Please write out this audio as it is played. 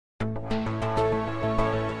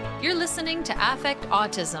listening to Affect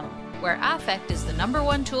Autism, where affect is the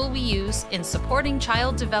 #1 tool we use in supporting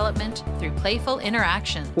child development through playful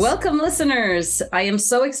interactions. Welcome, listeners. I am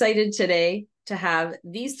so excited today to have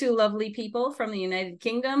these two lovely people from the United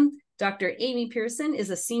Kingdom. Dr. Amy Pearson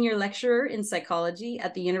is a senior lecturer in psychology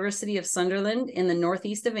at the University of Sunderland in the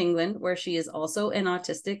northeast of England, where she is also an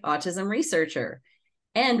autism researcher.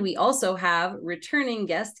 And we also have returning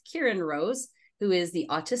guest Kieran Rose, who is the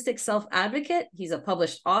autistic self-advocate. He's a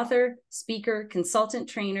published author, speaker, consultant,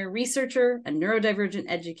 trainer, researcher, a neurodivergent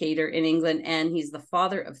educator in England, and he's the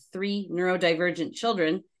father of 3 neurodivergent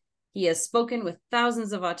children. He has spoken with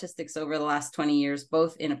thousands of autistics over the last 20 years,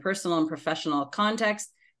 both in a personal and professional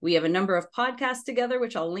context. We have a number of podcasts together,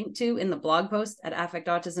 which I'll link to in the blog post at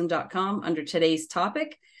affectautism.com under today's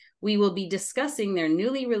topic. We will be discussing their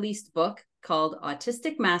newly released book called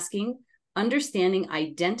Autistic Masking, Understanding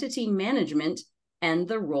Identity Management and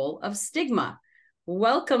the Role of Stigma.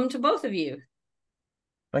 Welcome to both of you.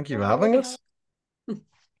 Thank you for having us.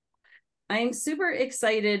 I am super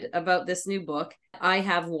excited about this new book. I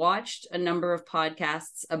have watched a number of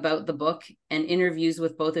podcasts about the book and interviews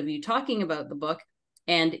with both of you talking about the book.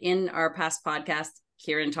 And in our past podcast,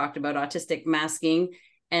 Kieran talked about autistic masking.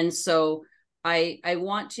 And so I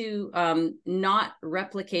want to not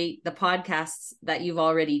replicate the podcasts that you've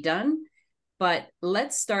already done, but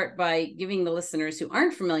let's start by giving the listeners who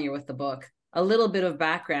aren't familiar with the book a little bit of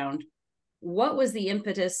background. What was the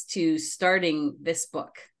impetus to starting this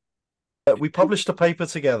book? We published a paper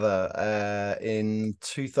together in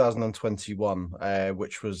 2021,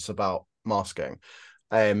 which was about masking,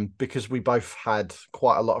 because we both had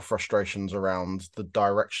quite a lot of frustrations around the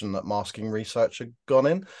direction that masking research had gone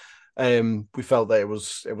in. We felt that it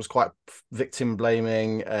was quite victim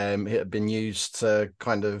blaming. It had been used to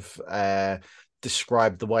kind of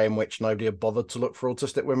describe the way in which nobody had bothered to look for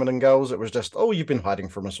autistic women and girls. It was just, oh, you've been hiding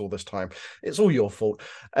from us all this time. It's all your fault.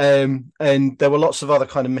 And there were lots of other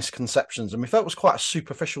kind of misconceptions, and we felt it was quite a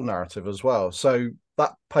superficial narrative as well. So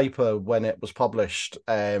that paper, when it was published,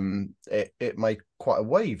 it made quite a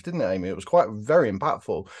wave, didn't it, Amy? It was quite very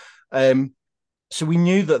impactful. So we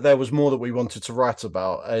knew that there was more that we wanted to write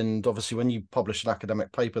about, and obviously when you publish an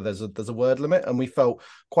academic paper, there's a word limit, and we felt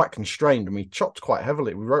quite constrained, and we chopped quite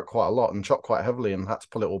heavily. We wrote quite a lot and chopped quite heavily and had to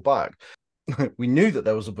pull it all back. We knew that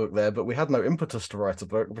there was a book there, but we had no impetus to write a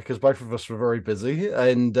book because both of us were very busy,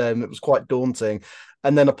 and it was quite daunting.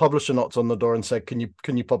 And then a publisher knocked on the door and said, can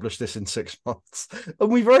you publish this in 6 months? And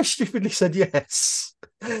we very stupidly said yes.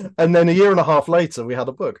 And then a year and a half later, we had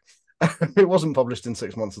a book. It wasn't published in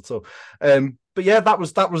 6 months at all. But yeah, that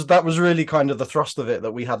was really kind of the thrust of it,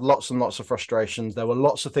 that we had lots and lots of frustrations. There were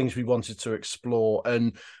lots of things we wanted to explore,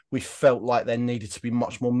 and we felt like there needed to be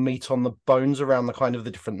much more meat on the bones around the kind of the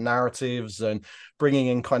different narratives and bringing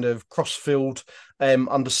in kind of cross-field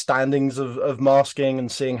understandings of masking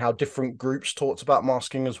and seeing how different groups talked about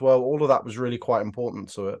masking as well. All of that was really quite important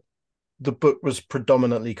to it. The book was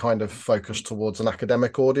predominantly kind of focused towards an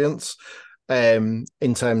academic audience.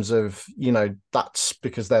 In terms of, that's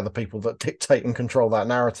because they're the people that dictate and control that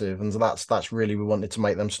narrative, and that's really, we wanted to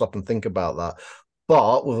make them stop and think about that.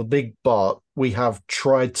 But with a big but, we have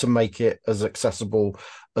tried to make it as accessible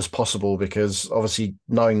as possible, because obviously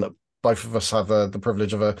knowing that both of us have the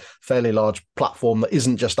privilege of a fairly large platform that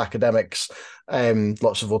isn't just academics,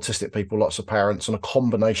 lots of autistic people, lots of parents, and a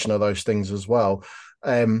combination of those things as well.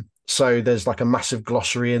 So there's like a massive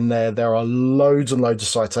glossary in there. There are loads and loads of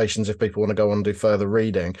citations if people want to go on and do further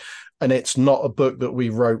reading. And it's not a book that we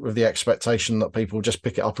wrote with the expectation that people just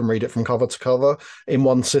pick it up and read it from cover to cover in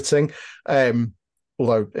one sitting.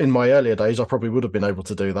 Although in my earlier days, I probably would have been able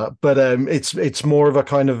to do that. But it's more of a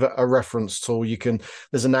kind of a reference tool.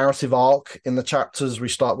 There's a narrative arc in the chapters. We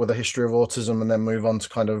start with a history of autism and then move on to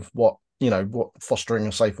kind of what fostering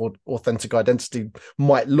a safe or authentic identity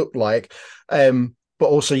might look like. But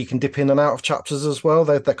also you can dip in and out of chapters as well.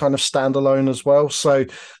 They're kind of standalone as well. So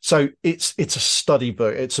it's a study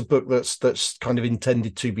book. It's a book that's kind of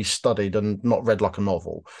intended to be studied and not read like a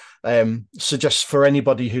novel. So just for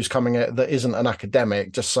anybody who's coming at that isn't an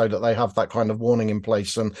academic, just so that they have that kind of warning in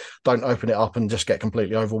place and don't open it up and just get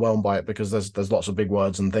completely overwhelmed by it, because there's lots of big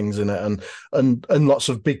words and things in it and lots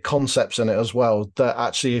of big concepts in it as well, that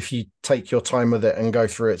actually, if you take your time with it and go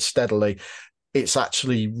through it steadily, it's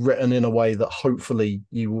actually written in a way that hopefully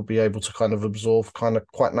you will be able to kind of absorb kind of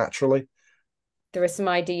quite naturally. There are some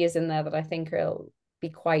ideas in there that I think will be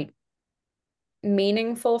quite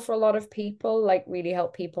meaningful for a lot of people, like really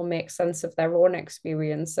help people make sense of their own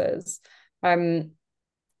experiences. And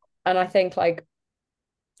I think, like,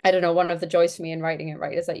 I don't know, one of the joys for me in writing it,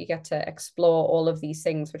 right, is that you get to explore all of these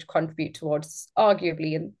things which contribute towards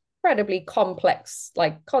arguably, in incredibly complex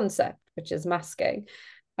like concept, which is masking.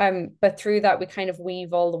 But through that, we kind of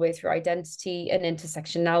weave all the way through identity and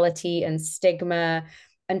intersectionality and stigma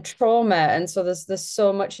and trauma. And so there's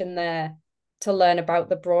so much in there to learn about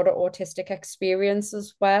the broader autistic experience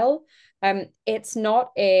as well. It's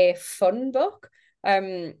not a fun book.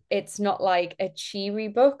 It's not like a cheery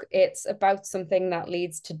book. It's about something that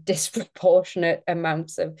leads to disproportionate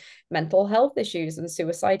amounts of mental health issues and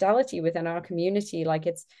suicidality within our community. Like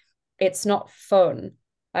it's not fun.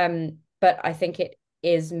 But I think it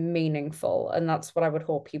is meaningful. And that's what I would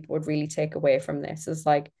hope people would really take away from this is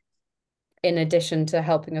like, in addition to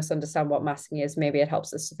helping us understand what masking is, maybe it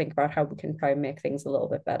helps us to think about how we can try and make things a little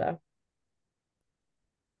bit better.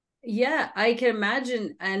 Yeah, I can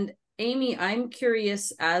imagine. And Amy, I'm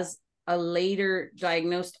curious, as a later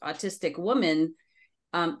diagnosed autistic woman,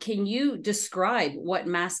 can you describe what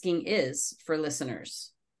masking is for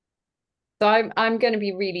listeners? So I'm going to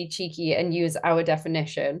be really cheeky and use our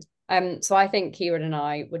definition. So I think Kieran and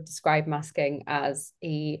I would describe masking as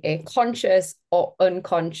a conscious or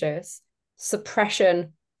unconscious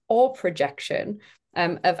suppression or projection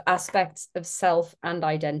of aspects of self and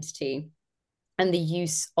identity, and the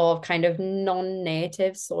use of kind of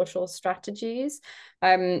non-native social strategies.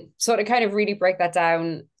 So to kind of really break that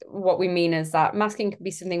down, what we mean is that masking can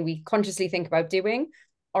be something we consciously think about doing,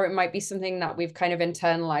 or it might be something that we've kind of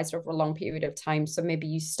internalized over a long period of time. So maybe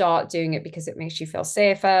you start doing it because it makes you feel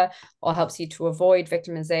safer or helps you to avoid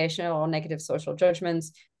victimization or negative social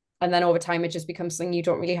judgments. And then over time, it just becomes something you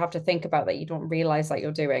don't really have to think about, that you don't realize that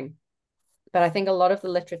you're doing. But I think a lot of the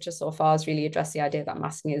literature so far has really addressed the idea that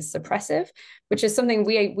masking is suppressive, which is something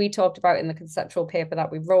we talked about in the conceptual paper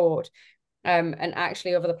that we wrote. And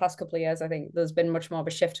actually, over the past couple of years, I think there's been much more of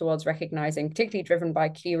a shift towards recognizing, particularly driven by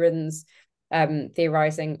Kieran's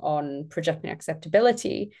theorizing on projecting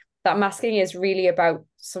acceptability, that masking is really about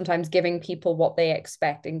sometimes giving people what they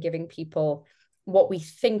expect and giving people what we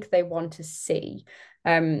think they want to see.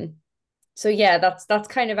 So yeah, that's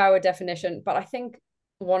kind of our definition. But I think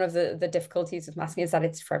one of the difficulties of masking is that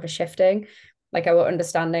it's forever shifting. Like our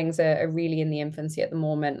understandings are really in the infancy at the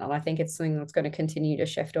moment, and I think it's something that's going to continue to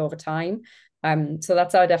shift over time. So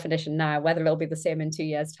that's our definition now. Whether it'll be the same in 2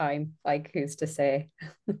 years' time, like who's to say?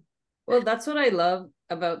 Well, that's what I love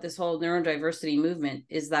about this whole neurodiversity movement,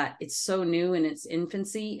 is that it's so new in its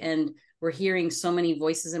infancy, and we're hearing so many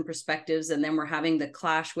voices and perspectives, and then we're having the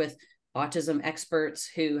clash with autism experts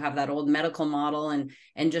who have that old medical model,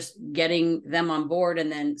 and just getting them on board,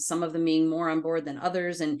 and then some of them being more on board than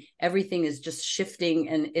others, and everything is just shifting,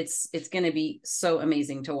 and it's going to be so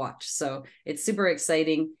amazing to watch. So it's super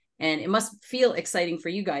exciting, and it must feel exciting for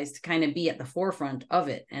you guys to kind of be at the forefront of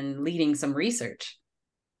it and leading some research.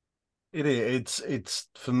 It is. It's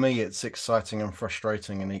for me, it's exciting and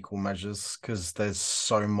frustrating in equal measures, because there's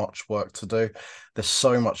so much work to do. There's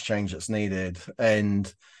so much change that's needed.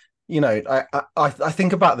 And I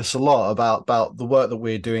think about this a lot, about the work that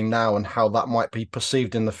we're doing now and how that might be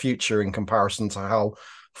perceived in the future in comparison to how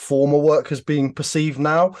former work is being perceived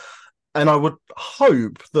now. And I would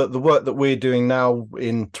hope that the work that we're doing now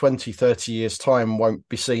in 20, 30 years' time won't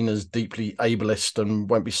be seen as deeply ableist and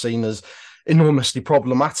won't be seen as enormously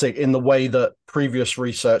problematic in the way that previous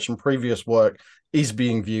research and previous work is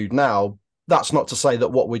being viewed now. That's not to say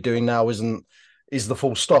that what we're doing now is the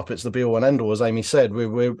full stop. It's the be all and end all, as Amy said.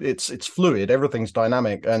 It's fluid. Everything's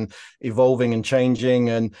dynamic and evolving and changing,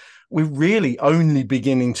 and we're really only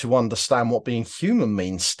beginning to understand what being human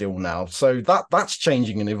means still now. So that's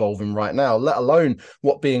changing and evolving right now, let alone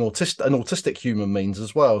what being an autistic human means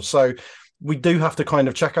as well. So we do have to kind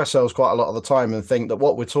of check ourselves quite a lot of the time and think that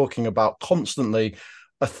what we're talking about constantly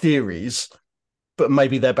are theories, but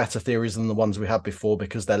maybe they're better theories than the ones we had before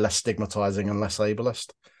because they're less stigmatizing and less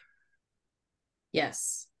ableist.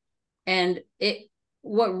 Yes. And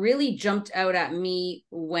what really jumped out at me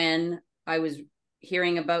when I was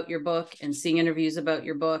hearing about your book and seeing interviews about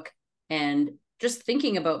your book, and just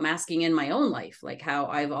thinking about masking in my own life, like how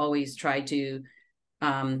I've always tried to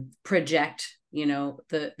project,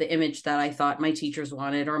 the image that I thought my teachers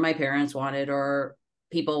wanted, or my parents wanted, or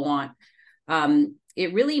people want.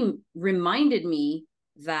 It really reminded me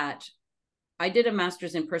that I did a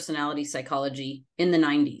master's in personality psychology in the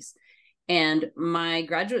 90s. And my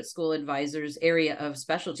graduate school advisor's area of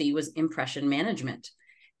specialty was impression management.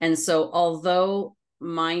 And so although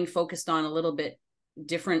mine focused on a little bit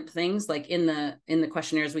different things, like in the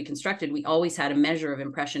questionnaires we constructed, we always had a measure of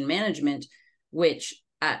impression management, which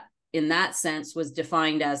in that sense was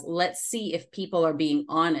defined as, let's see if people are being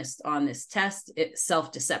honest on this test,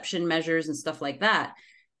 self-deception measures and stuff like that.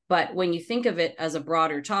 But when you think of it as a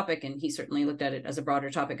broader topic, and he certainly looked at it as a broader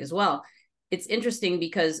topic as well, it's interesting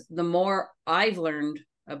because the more I've learned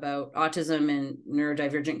about autism and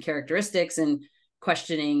neurodivergent characteristics and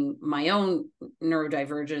questioning my own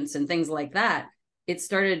neurodivergence and things like that, it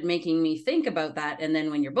started making me think about that. And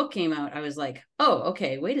then when your book came out, I was like, oh,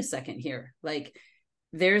 okay, wait a second here. Like,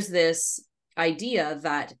 there's this idea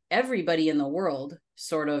that everybody in the world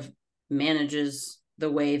sort of manages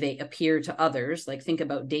the way they appear to others. Like, think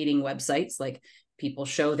about dating websites, like people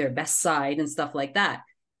show their best side and stuff like that.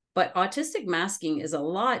 But autistic masking is a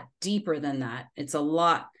lot deeper than that. It's a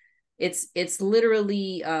lot, it's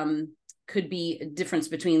literally could be a difference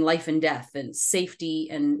between life and death and safety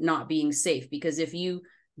and not being safe. Because if you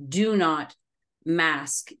do not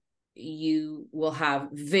mask, you will have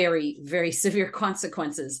very, very severe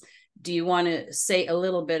consequences. Do you want to say a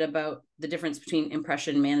little bit about the difference between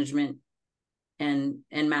impression management and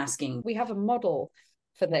masking? We have a model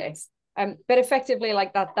for this. But effectively,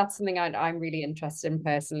 like that's something I'm really interested in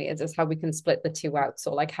personally, is just how we can split the two out.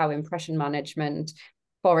 So like how impression management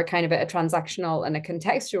for a kind of a transactional and a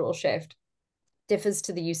contextual shift differs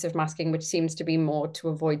to the use of masking, which seems to be more to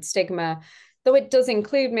avoid stigma, though it does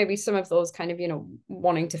include maybe some of those kind of, you know,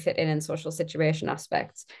 wanting to fit in social situation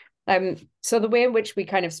aspects. So the way in which we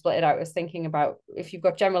kind of split it out is thinking about if you've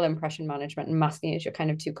got general impression management and masking as your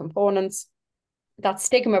kind of two components, that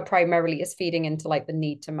stigma primarily is feeding into like the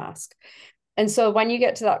need to mask. And so when you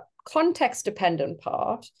get to that context dependent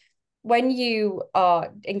part, when you are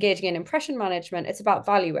engaging in impression management, it's about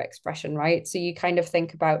value expression, right? So you kind of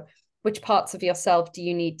think about which parts of yourself do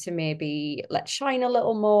you need to maybe let shine a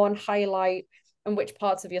little more and highlight, and which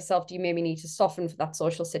parts of yourself do you maybe need to soften for that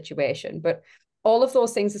social situation. But all of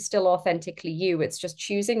those things are still authentically you. It's just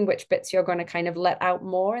choosing which bits you're going to kind of let out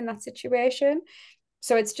more in that situation.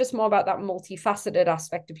 So it's just more about that multifaceted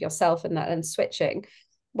aspect of yourself and that and switching.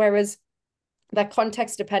 Whereas that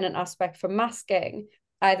context dependent aspect for masking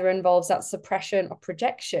either involves that suppression or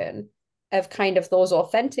projection of kind of those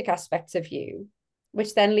authentic aspects of you,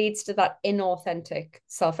 which then leads to that inauthentic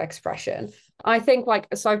self-expression. I think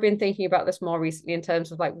so I've been thinking about this more recently in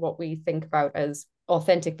terms of like what we think about as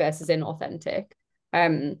authentic versus inauthentic.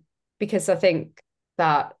 Because I think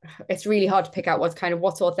that it's really hard to pick out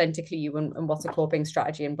what's authentically you and what's a coping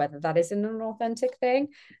strategy and whether that isn't an authentic thing.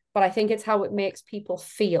 But I think it's how it makes people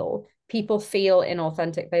feel. People feel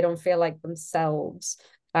inauthentic. They don't feel like themselves.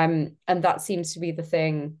 And that seems to be the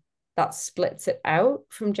thing that splits it out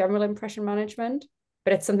from general impression management.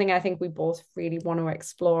 But it's something I think we both really want to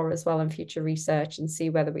explore as well in future research and see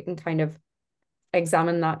whether we can kind of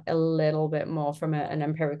examine that a little bit more from an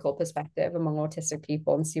empirical perspective among autistic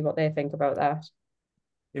people and see what they think about that.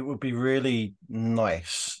 It would be really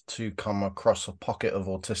nice to come across a pocket of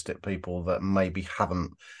autistic people that maybe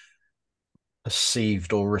haven't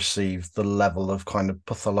perceived or received the level of kind of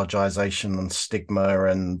pathologization and stigma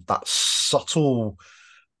and that subtle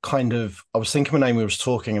kind of, I was thinking when Amy was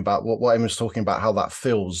talking about what Amy was talking about, how that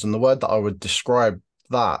feels, and the word that I would describe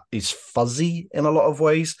that is fuzzy in a lot of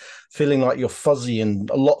ways, feeling like you're fuzzy in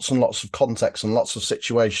lots and lots of contexts and lots of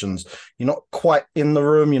situations. You're not quite in the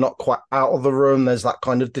room, you're not quite out of the room. There's that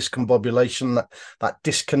kind of discombobulation, that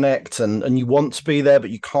disconnect, and you want to be there, but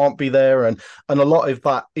you can't be there. And a lot of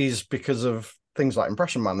that is because of things like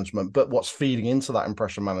impression management. But what's feeding into that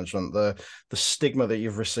impression management, the stigma that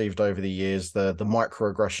you've received over the years, the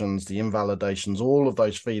microaggressions, the invalidations, all of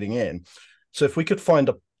those feeding in. So if we could find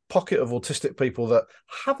a pocket of autistic people that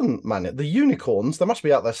haven't managed, the unicorns, they must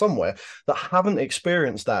be out there somewhere, that haven't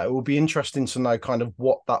experienced that, it would be interesting to know kind of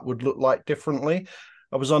what that would look like differently.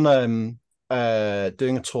 I was on doing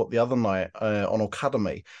a talk the other night on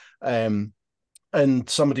Academy, and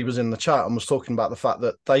somebody was in the chat and was talking about the fact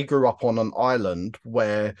that they grew up on an island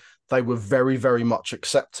where they were very, very much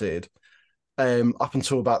accepted up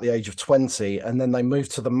until about the age of 20, and then they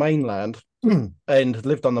moved to the mainland and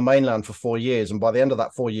lived on the mainland for 4 years, and by the end of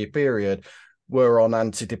that 4-year period were on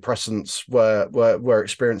antidepressants, were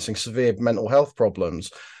experiencing severe mental health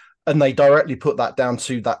problems. And they directly put that down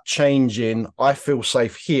to that change in, I feel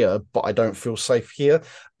safe here, but I don't feel safe here.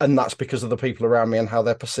 And that's because of the people around me and how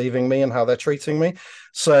they're perceiving me and how they're treating me.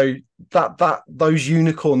 So that those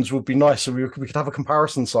unicorns would be nice. So we could have a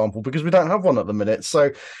comparison sample, because we don't have one at the minute.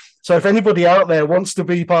 So if anybody out there wants to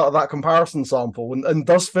be part of that comparison sample and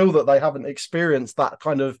does feel that they haven't experienced that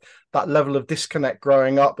kind of that level of disconnect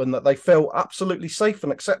growing up, and that they feel absolutely safe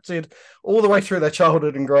and accepted all the way through their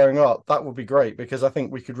childhood and growing up, that would be great, because I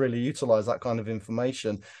think we could really utilize that kind of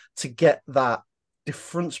information to get that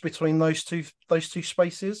difference between those two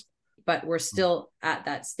spaces. But we're still at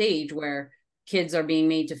that stage where kids are being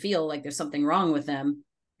made to feel like there's something wrong with them,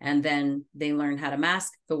 and then they learn how to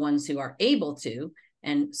mask, the ones who are able to,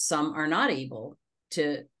 and some are not able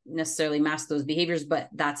to necessarily mask those behaviors, but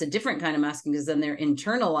that's a different kind of masking, because then they're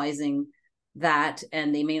internalizing that,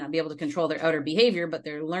 and they may not be able to control their outer behavior, but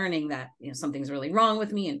they're learning that, you know, something's really wrong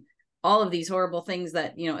with me, and all of these horrible things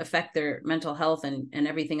that, you know, affect their mental health and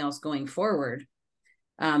everything else going forward.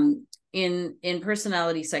 In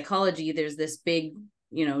personality psychology, there's this big,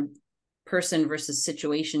 you know, person versus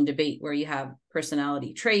situation debate where you have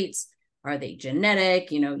personality traits. Are they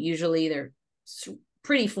genetic? You know, usually they're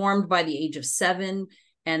pretty formed by the age of 7.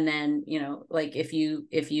 And then, you know, like if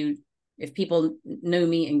people know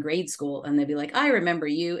me in grade school and they'd be like, I remember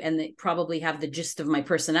you, and they probably have the gist of my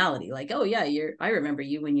personality, like, oh yeah, I remember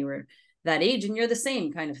you when you were that age and you're the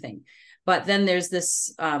same kind of thing. But then there's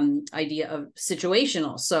this idea of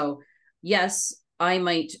situational. So yes, I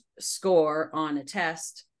might score on a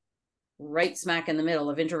test right smack in the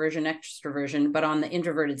middle of introversion, extroversion, but on the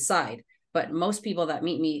introverted side. But most people that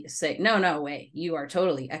meet me say, no way, you are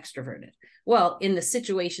totally extroverted. Well, in the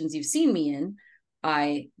situations you've seen me in,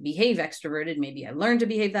 I behave extroverted. Maybe I learned to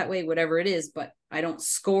behave that way, whatever it is, but I don't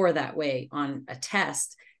score that way on a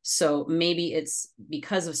test. So maybe it's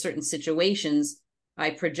because of certain situations,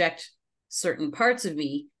 I project certain parts of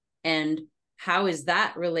me. And how is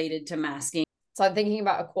that related to masking? So I'm thinking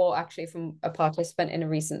about a quote actually from a participant in a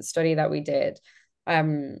recent study that we did,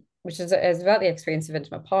 which is about the experience of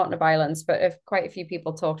intimate partner violence, but if quite a few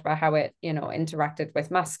people talked about how it, you know, interacted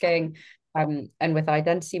with masking, and with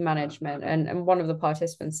identity management. And one of the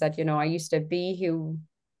participants said, you know, I used to be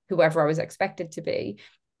whoever I was expected to be.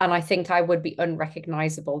 And I think I would be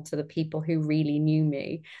unrecognizable to the people who really knew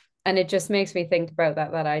me. And it just makes me think about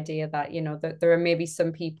that idea that, you know, that there are maybe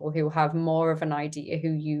some people who have more of an idea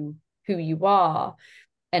who you are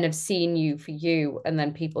and have seen you for you, and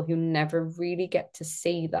then people who never really get to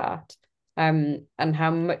see that, and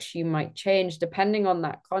how much you might change depending on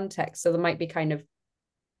that context. So there might be kind of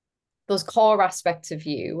those core aspects of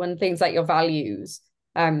you and things like your values,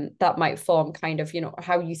 that might form kind of, you know,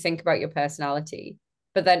 how you think about your personality,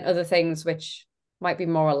 but then other things which might be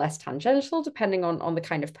more or less tangential depending on the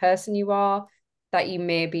kind of person you are, that you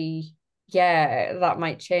may be, yeah, that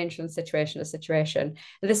might change from situation to situation.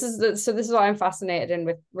 This is what I'm fascinated in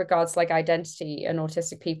with regards to like identity and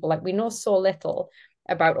autistic people. Like, we know so little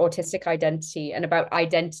about autistic identity and about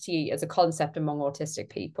identity as a concept among autistic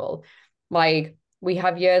people. Like, we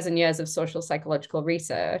have years and years of social psychological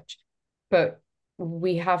research, but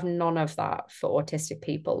we have none of that for autistic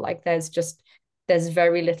people. Like, there's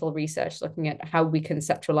very little research looking at how we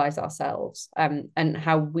conceptualize ourselves, and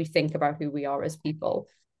how we think about who we are as people.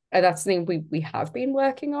 And that's something we have been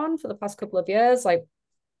working on for the past couple of years. Like,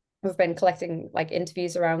 we've been collecting like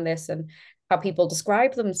interviews around this and how people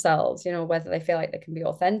describe themselves, you know, whether they feel like they can be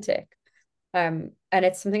authentic. And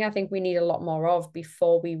it's something I think we need a lot more of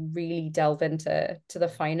before we really delve into the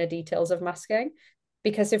finer details of masking.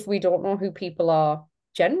 Because if we don't know who people are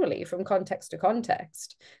generally from context to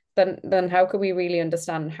context, then how can we really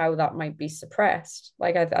understand how that might be suppressed?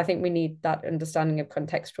 Like, I think we need that understanding of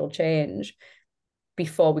contextual change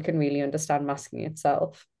before we can really understand masking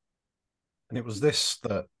itself. And it was this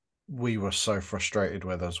that we were so frustrated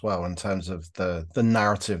with as well, in terms of the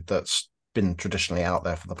narrative that's been traditionally out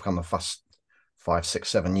there for the kind of past 5, 6,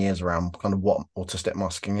 7 years around kind of what autistic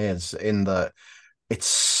masking is, in that it's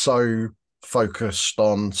so focused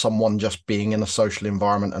on someone just being in a social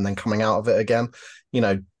environment and then coming out of it again. You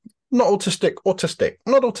know, not autistic,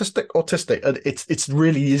 not autistic. It's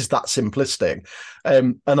really is that simplistic.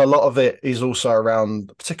 And a lot of it is also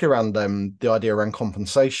around, particularly around the idea around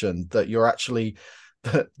compensation, that you're actually,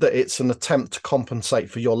 that it's an attempt to compensate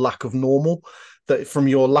for your lack of normal, that from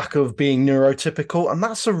your lack of being neurotypical. And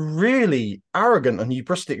that's a really arrogant and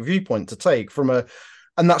hubristic viewpoint to take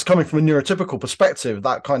and that's coming from a neurotypical perspective.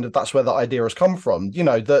 That's where that idea has come from. You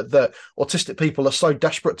know, that autistic people are so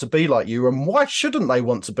desperate to be like you, and why shouldn't they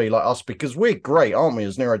want to be like us? Because we're great, aren't we,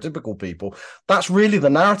 as neurotypical people? That's really the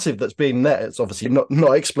narrative that's being there. It's obviously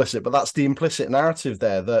not explicit, but that's the implicit narrative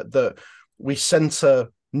there, that we center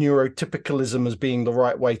neurotypicalism as being the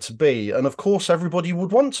right way to be. And of course, everybody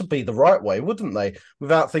would want to be the right way, wouldn't they?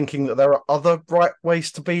 Without thinking that there are other right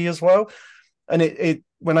ways to be as well. And it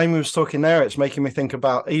when Amy was talking there, it's making me think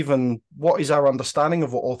about even what is our understanding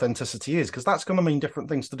of what authenticity is, because that's going to mean different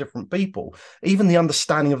things to different people. Even the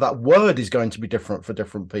understanding of that word is going to be different for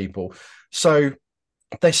different people. So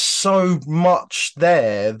there's so much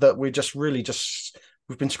there that we're just really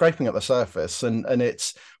we've been scraping at the surface, and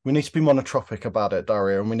we need to be monotropic about it,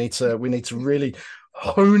 Daria, and we need to really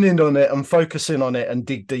hone in on it and focus in on it and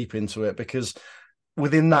dig deep into it, because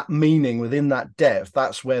within that meaning, within that depth,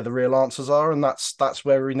 that's where the real answers are, and that's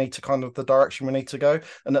where we need to kind of the direction we need to go.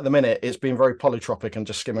 And at the minute, it's been very polytropic and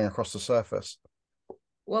just skimming across the surface.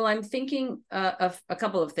 Well, I'm thinking of a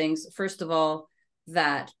couple of things. First of all,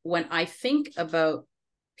 that when I think about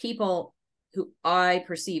people who I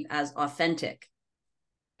perceive as authentic,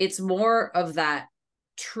 it's more of that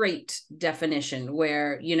trait definition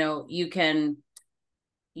where, you know, you can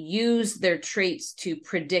use their traits to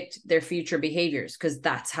predict their future behaviors because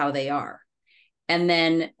that's how they are. And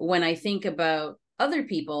then when I think about other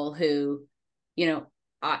people who, you know,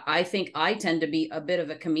 I think I tend to be a bit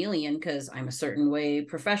of a chameleon because I'm a certain way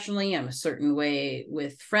professionally, I'm a certain way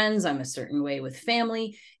with friends, I'm a certain way with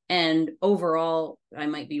family. And overall, I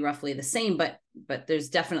might be roughly the same, but there's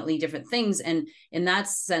definitely different things. And in that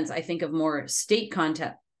sense, I think of more state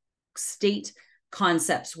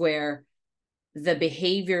concepts where the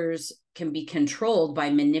behaviors can be controlled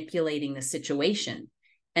by manipulating the situation.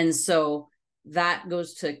 And so that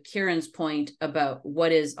goes to Kieran's point about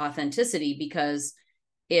what is authenticity, because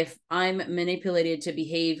if I'm manipulated to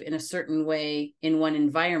behave in a certain way in one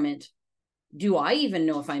environment, do I even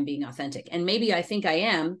know if I'm being authentic? And maybe I think I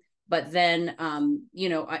am, but then, you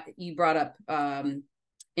know, you brought up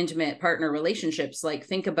intimate partner relationships. Like,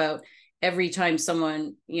 think about every time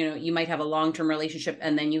someone, you know, you might have a long-term relationship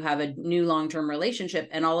and then you have a new long-term relationship,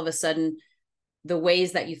 and all of a sudden the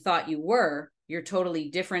ways that you thought you were, you're totally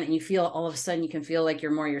different, and you feel all of a sudden you can feel like you're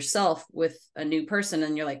more yourself with a new person,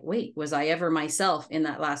 and you're like, wait, was I ever myself in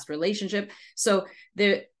that last relationship? So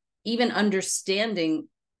the even understanding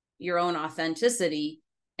your own authenticity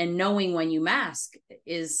and knowing when you mask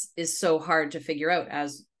is so hard to figure out,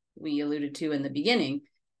 as we alluded to in the beginning.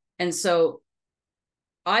 And so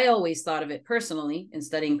I always thought of it personally in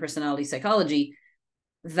studying personality psychology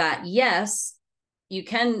that yes, you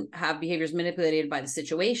can have behaviors manipulated by the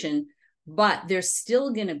situation, but there's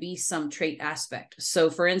still going to be some trait aspect.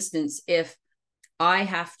 So for instance, if I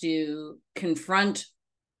have to confront,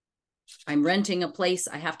 I'm renting a place,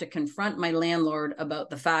 I have to confront my landlord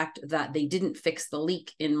about the fact that they didn't fix the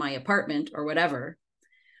leak in my apartment or whatever.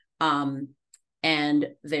 And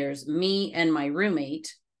there's me and my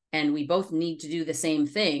roommate, and we both need to do the same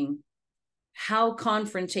thing. How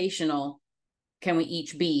confrontational can we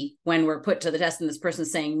each be when we're put to the test and this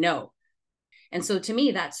person's saying no? And so to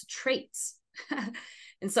me, that's traits.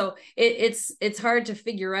 And so it's hard to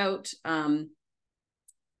figure out.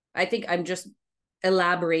 I think I'm just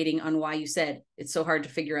elaborating on why you said it's so hard to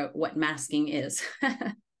figure out what masking is.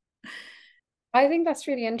 I think that's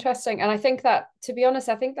really interesting. And I think that, to be honest,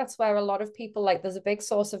 I think that's where a lot of people, like, there's a big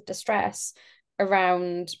source of distress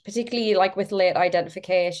around, particularly like with late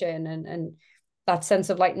identification and that sense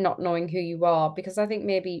of like not knowing who you are. Because I think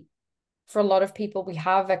maybe for a lot of people, we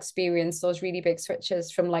have experienced those really big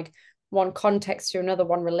switches from like one context to another,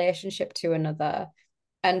 one relationship to another,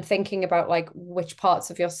 and thinking about like which parts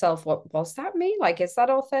of yourself, what was that me? Like, is that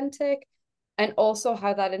authentic? And also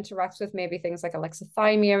how that interacts with maybe things like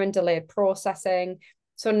alexithymia and delayed processing.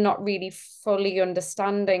 So not really fully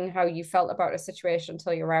understanding how you felt about a situation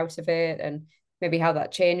until you're out of it, and maybe how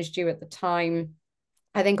that changed you at the time.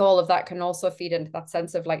 I think all of that can also feed into that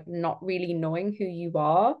sense of like not really knowing who you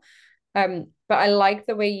are. But I like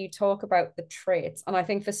the way you talk about the traits. And I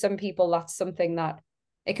think for some people, that's something that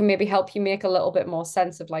it can maybe help you make a little bit more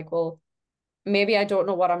sense of like, well, maybe I don't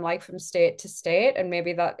know what I'm like from state to state, and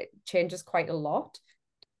maybe that changes quite a lot.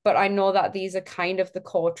 But I know that these are kind of the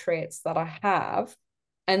core traits that I have.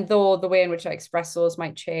 And though the way in which I express those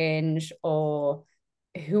might change, or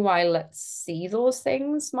who I let see those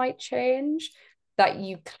things might change, that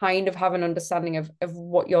you kind of have an understanding of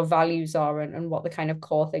what your values are, and what the kind of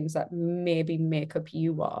core things that maybe make up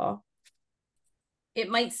you are. It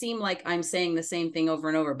might seem like I'm saying the same thing over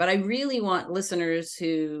and over, but I really want listeners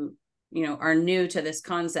who, you know, are new to this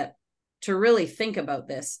concept to really think about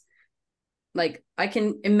this. Like, I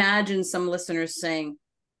can imagine some listeners saying,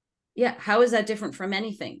 yeah, how is that different from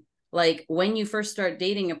anything? Like, when you first start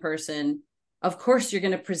dating a person, of course, you're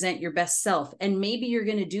going to present your best self, and maybe you're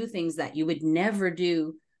going to do things that you would never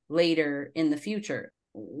do later in the future.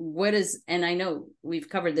 And I know we've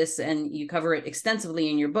covered this and you cover it extensively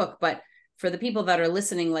in your book, but for the people that are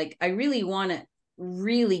listening, like, I really want to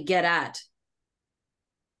really get at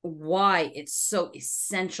why it's so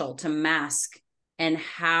essential to mask and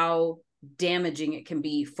how damaging it can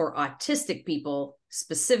be for autistic people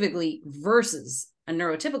specifically versus a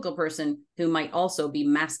neurotypical person who might also be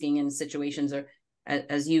masking in situations, or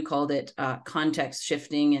as you called it, context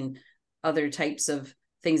shifting and other types of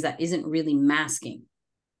things that isn't really masking.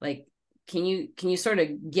 Like, can you sort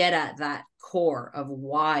of get at that core of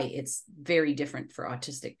why it's very different for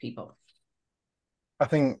autistic people? I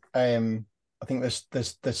think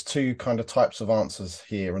there's two kind of types of answers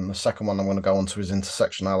here, and the second one I'm going to go on to is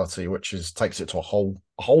intersectionality, which takes it to a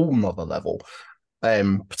whole nother level.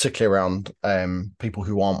 particularly around people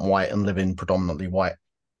who aren't white and live in predominantly white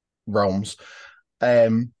realms.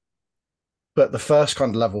 But the first kind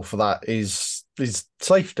of level for that is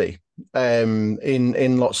safety,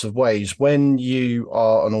 in lots of ways. When you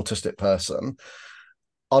are an autistic person,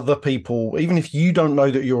 other people, even if you don't know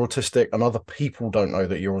that you're autistic and other people don't know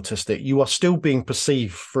that you're autistic, you are still being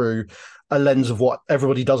perceived through a lens of what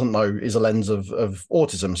everybody doesn't know is a lens of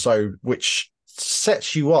autism. So, which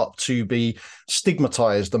sets you up to be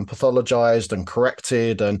stigmatized and pathologized and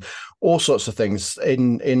corrected and all sorts of things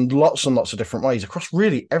in lots and lots of different ways across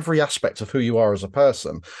really every aspect of who you are as a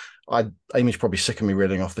person. Amy's probably sick of me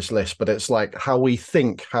reading off this list, but it's like how we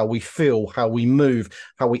think, how we feel, how we move,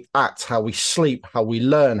 how we act, how we sleep, how we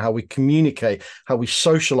learn, how we communicate, how we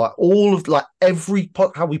socialize, all of like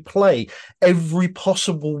how we play, every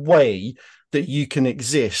possible way that you can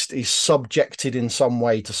exist is subjected in some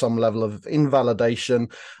way to some level of invalidation,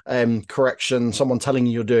 correction, someone telling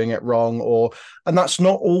you you're doing it wrong, and that's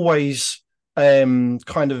not always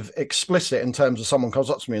kind of explicit in terms of someone comes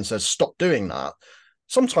up to me and says, stop doing that.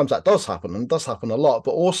 Sometimes that does happen and does happen a lot,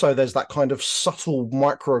 but also there's that kind of subtle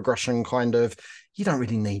microaggression kind of, you don't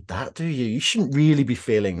really need that, do you? You shouldn't really be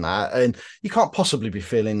feeling that. And you can't possibly be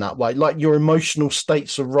feeling that way. Like your emotional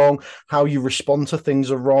states are wrong. How you respond to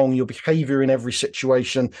things are wrong. Your behavior in every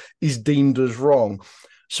situation is deemed as wrong.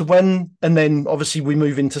 So and then obviously we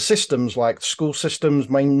move into systems like school systems,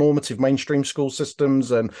 normative mainstream school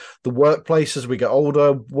systems, and the workplace as we get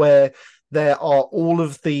older, where there are all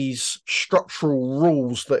of these structural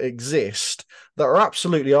rules that exist that are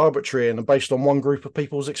absolutely arbitrary and are based on one group of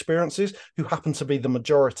people's experiences who happen to be the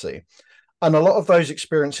majority. And a lot of those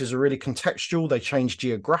experiences are really contextual. They change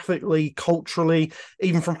geographically, culturally,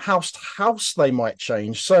 even from house to house, they might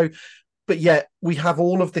change. So, but yet we have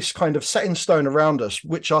all of this kind of set in stone around us,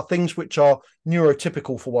 which are things which are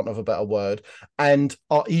neurotypical, for want of a better word, and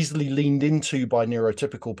are easily leaned into by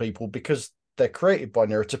neurotypical people because they're created by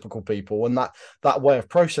neurotypical people and that way of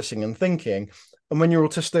processing and thinking. And when you're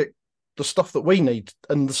autistic, the stuff that we need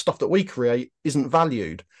and the stuff that we create isn't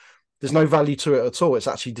valued. There's no value to it at all. It's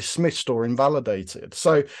actually dismissed or invalidated.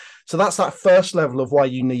 So that's that first level of why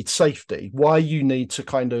you need safety, why you need to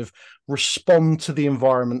kind of respond to the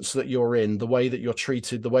environments that you're in, the way that you're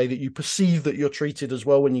treated, the way that you perceive that you're treated as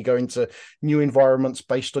well when you go into new environments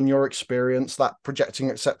based on your experience, that projecting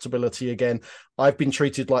acceptability again. I've been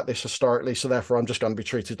treated like this historically, so therefore I'm just going to be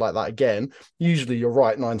treated like that again. Usually you're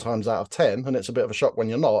right 9 times out of 10, and it's a bit of a shock when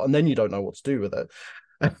you're not, and then you don't know what to do with it.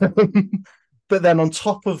 But then on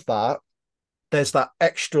top of that, there's that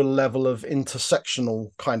extra level of intersectional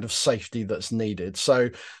kind of safety that's needed. So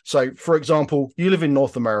for example, you live in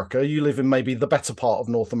North America, you live in maybe the better part of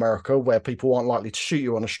North America where people aren't likely to shoot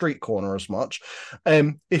you on a street corner as much.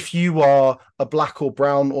 If you are a black or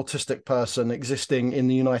brown autistic person existing in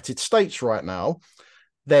the United States right now,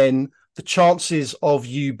 then the chances of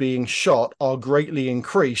you being shot are greatly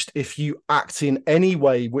increased if you act in any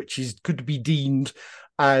way which could be deemed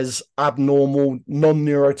as abnormal,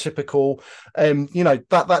 non-neurotypical,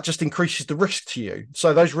 that just increases the risk to you.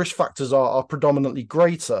 So those risk factors are predominantly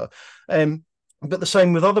greater. But the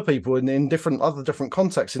same with other people in other different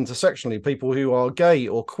contexts, intersectionally, people who are gay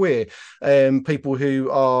or queer, people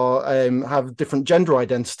who are have different gender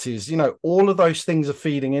identities. All of those things are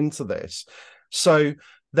feeding into this. So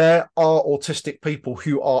there are autistic people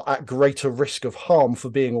who are at greater risk of harm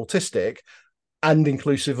for being autistic, and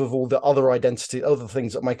inclusive of all the other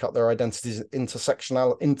things that make up their identities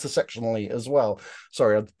intersectionally as well.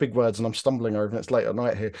 Sorry, big words and I'm stumbling over and it's late at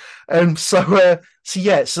night here. So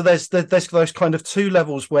there's those kind of two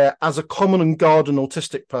levels where, as a common and garden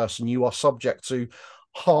autistic person, you are subject to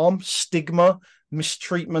harm, stigma,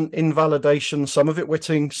 mistreatment, invalidation, some of it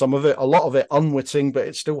witting, a lot of it unwitting, but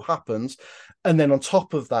it still happens. And then on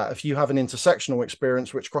top of that, if you have an intersectional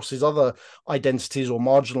experience which crosses other identities or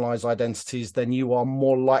marginalized identities, then you are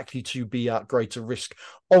more likely to be at greater risk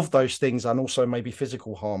of those things, and also maybe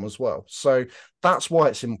physical harm as well. So that's why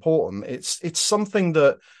it's important. It's something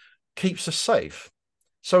that keeps us safe.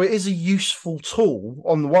 So it is a useful tool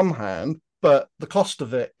on the one hand, but the cost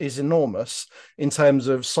of it is enormous in terms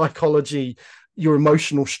of psychology, your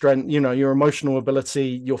emotional strength, your emotional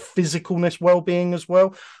ability, your physicalness, well-being as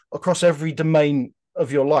well. Across every domain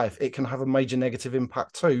of your life, it can have a major negative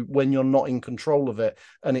impact too when you're not in control of it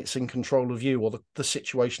and it's in control of you, or the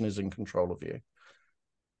situation is in control of you.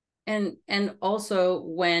 And also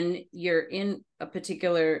when you're in a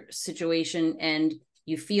particular situation and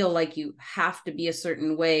you feel like you have to be a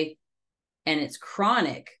certain way and it's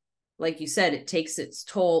chronic, like you said, it takes its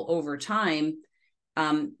toll over time.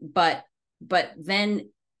 But then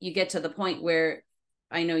you get to the point where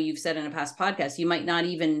I know you've said in a past podcast, you might not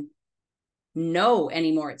even know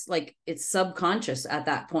anymore. It's like it's subconscious at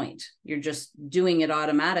that point. You're just doing it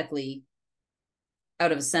automatically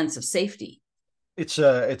out of a sense of safety. It's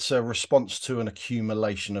a response to an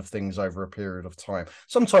accumulation of things over a period of time.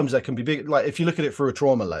 Sometimes there can be big, like if you look at it through a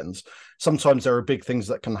trauma lens, sometimes there are big things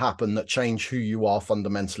that can happen that change who you are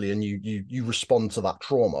fundamentally, and you respond to that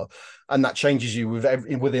trauma, and that changes you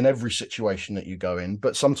within every situation that you go in.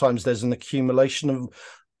 But sometimes there's an accumulation of,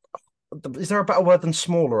 is there a better word than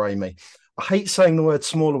smaller, Amy? I hate saying the word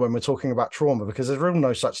smaller when we're talking about trauma because there's really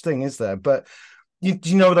no such thing, is there? But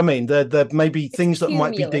you know what I mean? There may be things that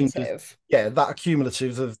might be deemed as, that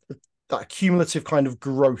accumulative kind of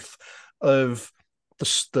growth of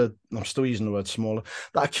the I'm still using the word smaller,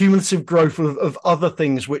 that accumulative growth of other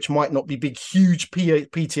things which might not be big, huge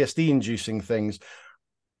PTSD inducing things,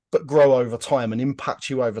 but grow over time and impact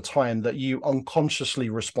you over time, that you unconsciously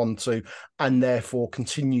respond to and therefore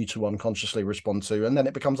continue to unconsciously respond to. And then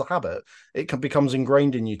it becomes a habit. It becomes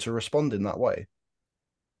ingrained in you to respond in that way.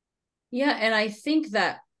 Yeah. And I think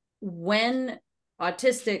that when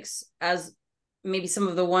autistics, as maybe some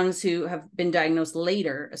of the ones who have been diagnosed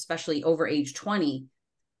later, especially over age 20,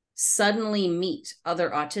 suddenly meet other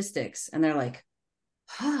autistics and they're like,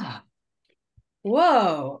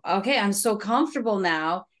 whoa, okay, I'm so comfortable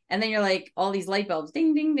now. And then you're like, all these light bulbs,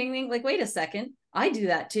 ding, ding, ding, ding. Like, wait a second. I do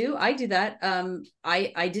that too. I do that.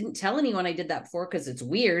 I didn't tell anyone I did that before because it's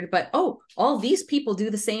weird, but all these people do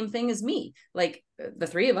the same thing as me. Like the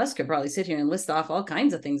three of us could probably sit here and list off all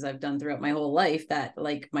kinds of things I've done throughout my whole life that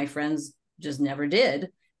like my friends just never did,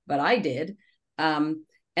 but I did.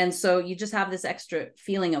 And so you just have this extra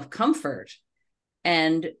feeling of comfort,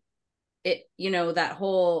 and it, that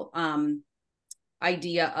whole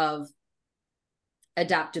idea of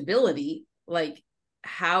adaptability, like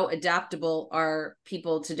how adaptable are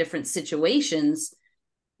people to different situations.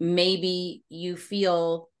 Maybe you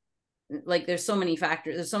feel like there's so many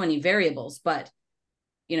factors, there's so many variables, but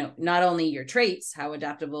not only your traits, how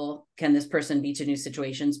adaptable can this person be to new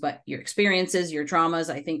situations, but your experiences, your traumas.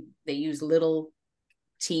 I think they use little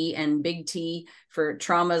T and big T for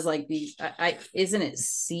traumas like these. Isn't it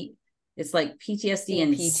C? It's like PTSD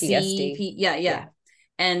and PTSD. Yeah.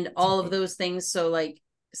 And all of those things. So like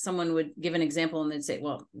someone would give an example and they'd say,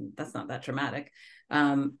 well, that's not that traumatic.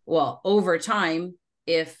 Well, over time,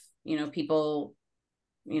 if, people,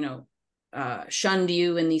 shunned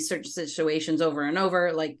you in these certain situations over and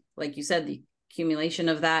over, like you said, the accumulation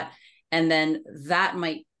of that, and then that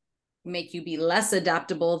might make you be less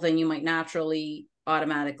adaptable than you might naturally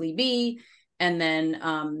automatically be. And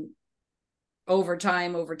then over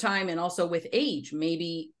time, and also with age,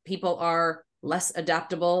 maybe people are less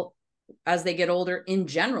adaptable as they get older in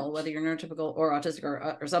general, whether you're neurotypical or autistic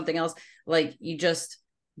or something else. Like you just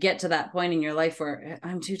get to that point in your life where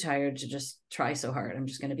I'm too tired to just try so hard. I'm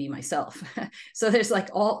just going to be myself. So there's like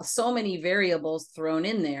so many variables thrown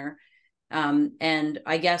in there. And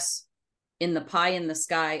I guess in the pie in the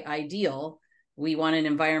sky ideal, we want an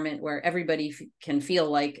environment where everybody can feel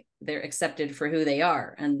like they're accepted for who they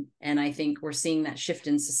are. And I think we're seeing that shift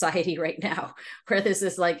in society right now, where this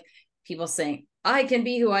is like people saying, I can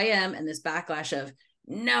be who I am. And this backlash of,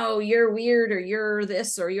 no, you're weird, or you're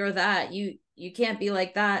this, or you're that. You can't be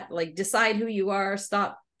like that. Like decide who you are,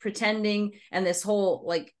 stop pretending. And this whole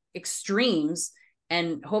like extremes.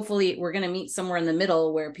 And hopefully we're going to meet somewhere in the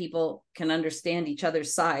middle where people can understand each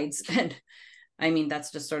other's sides. And I mean,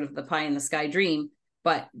 that's just sort of the pie in the sky dream,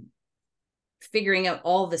 but figuring out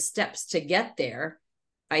all the steps to get there.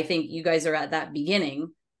 I think you guys are at that beginning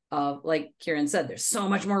of, like Kieran said, there's so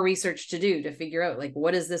much more research to do to figure out like,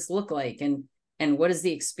 what does this look like? And what is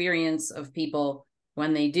the experience of people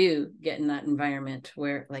when they do get in that environment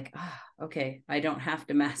where like, okay, I don't have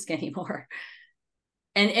to mask anymore.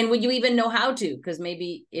 And would you even know how to? Because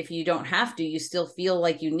maybe if you don't have to, you still feel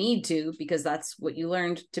like you need to, because that's what you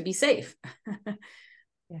learned to be safe.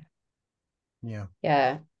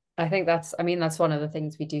 Yeah. I think that's one of the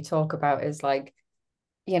things we do talk about is like,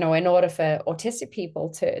 in order for autistic people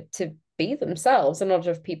to be themselves, in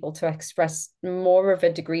order for people to express more of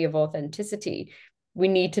a degree of authenticity, we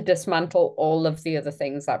need to dismantle all of the other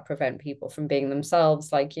things that prevent people from being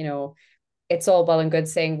themselves. Like, it's all well and good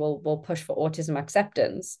saying we'll push for autism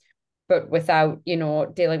acceptance, but without,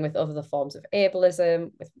 dealing with other forms of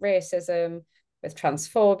ableism, with racism, with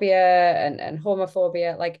transphobia and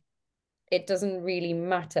homophobia, like it doesn't really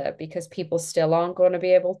matter, because people still aren't going to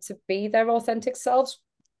be able to be their authentic selves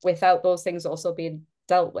without those things also being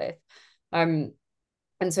dealt with. And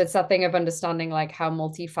so it's that thing of understanding like how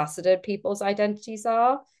multifaceted people's identities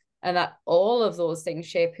are. and that all of those things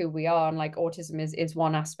shape who we are. And like autism is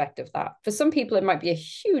one aspect of that. For some people, it might be a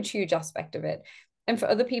huge aspect of it. And for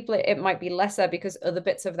other people, it might be lesser because other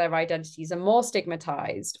bits of their identities are more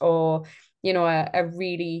stigmatized or, are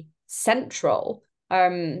really central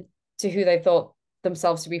to who they thought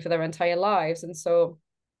themselves to be for their entire lives. And so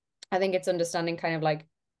I think it's understanding kind of like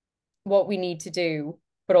what we need to do,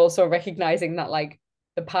 but also recognizing that like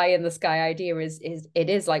the pie in the sky idea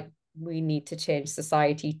is like we need to change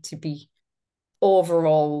society to be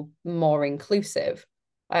overall more inclusive,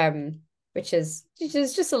 which is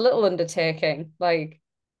just a little undertaking, like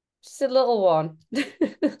just a little one.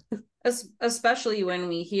 Especially when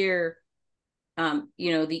we hear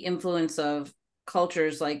the influence of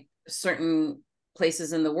cultures, like certain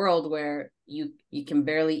places in the world where you can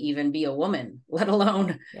barely even be a woman, let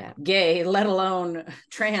alone gay, let alone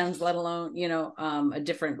trans, let alone a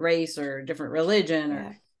different race or a different religion,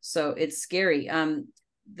 or so it's scary. I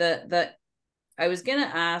was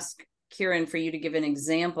gonna ask Kieran for you to give an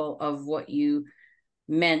example of what you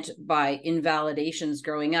meant by invalidations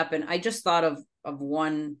growing up, and I just thought of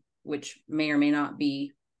one which may or may not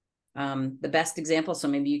be the best example, so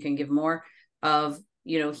maybe you can give more of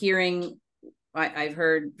hearing. I've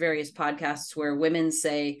heard various podcasts where women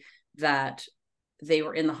say that they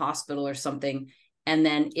were in the hospital or something, and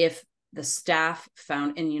then if the staff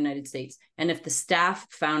found in the United States, and if the staff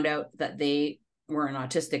found out that they were an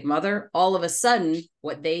autistic mother, all of a sudden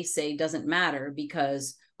what they say doesn't matter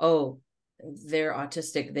because they're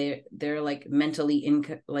autistic, they're like mentally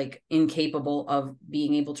incapable of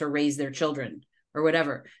being able to raise their children or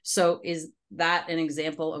whatever. So is that an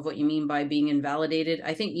example of what you mean by being invalidated?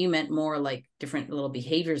 I think you meant more like different little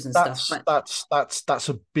behaviors and stuff. But that's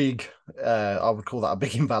a big I would call that a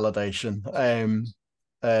big invalidation.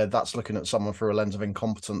 That's looking at someone through a lens of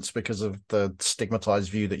incompetence because of the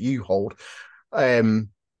stigmatized view that you hold.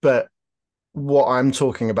 But what I'm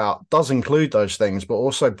talking about does include those things, but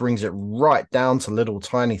also brings it right down to little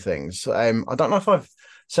tiny things. I don't know if I've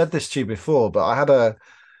said this to you before, but I had a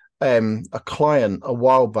client a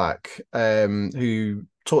while back who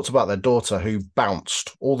talked about their daughter who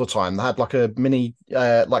bounced all the time. They had like a mini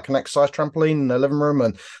like an exercise trampoline in their living room,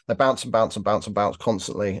 and they bounce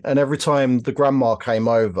constantly. And every time the grandma came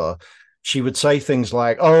over, she would say things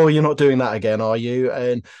like, "Oh, you're not doing that again, are you?"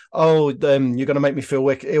 And "Oh, you're going to make me feel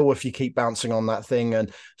ill if you keep bouncing on that thing."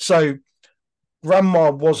 And so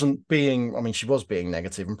grandma wasn't being, I mean, she was being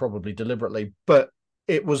negative and probably deliberately, but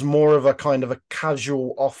it was more of a kind of a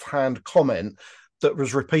casual offhand comment that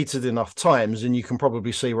was repeated enough times. And you can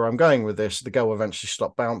probably see where I'm going with this. The girl eventually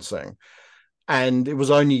stopped bouncing. And it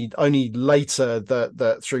was only later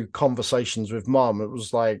that through conversations with mom, it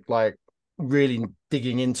was like really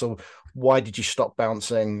digging into why did you stop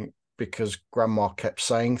bouncing? Because grandma kept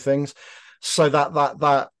saying things. So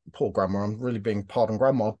that poor grandma, I'm really being pardon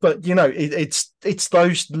grandma, but it's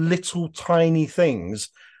those little tiny things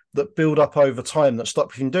that build up over time that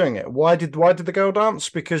stop you from doing it. Why did the girl dance?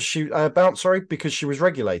 Because she because she was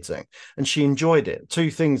regulating and she enjoyed it.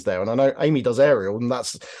 Two things there. And I know Amy does aerial, and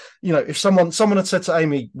that's, if someone had said to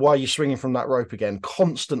Amy, "Why are you swinging from that rope again?"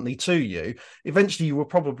 constantly to you, eventually you will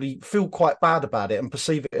probably feel quite bad about it and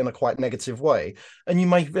perceive it in a quite negative way. And you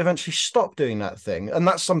may eventually stop doing that thing. And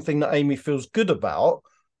that's something that Amy feels good about.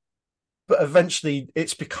 But eventually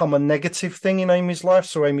it's become a negative thing in Amy's life.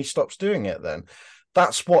 So Amy stops doing it then.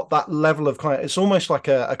 That's what that level of it's almost like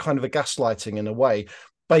a kind of a gaslighting in a way,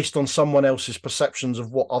 based on someone else's perceptions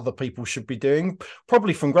of what other people should be doing.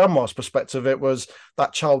 Probably from grandma's perspective, it was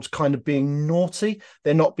that child's kind of being naughty.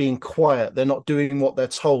 They're not being quiet. They're not doing what they're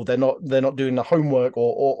told. They're not doing the homework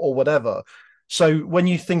or whatever. So when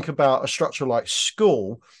you think about a structure like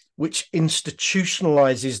school, which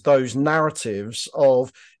institutionalizes those narratives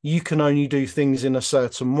of you can only do things in a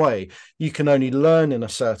certain way, you can only learn in a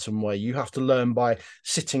certain way, you have to learn by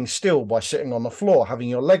sitting still, by sitting on the floor, having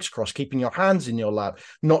your legs crossed, keeping your hands in your lap,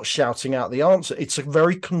 not shouting out the answer. It's a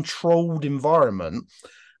very controlled environment.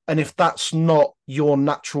 And if that's not your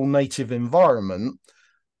natural native environment,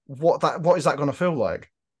 what is that going to feel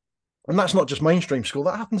like? And that's not just mainstream school,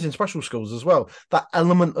 that happens in special schools as well. That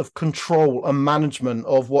element of control and management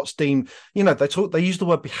of what's deemed, they use the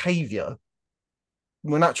word behavior.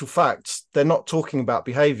 When in actual fact, they're not talking about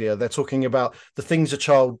behavior. They're talking about the things a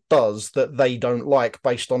child does that they don't like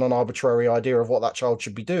based on an arbitrary idea of what that child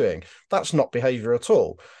should be doing. That's not behavior at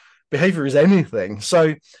all. Behavior is anything.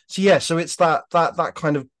 So it's that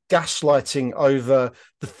kind of gaslighting over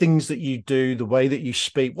the things that you do, the way that you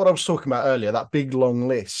speak, what I was talking about earlier, that big long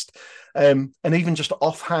list, and even just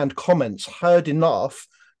offhand comments heard enough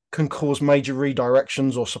can cause major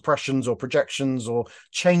redirections or suppressions or projections or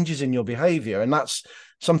changes in your behavior. And that's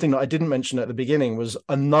something that I didn't mention at the beginning was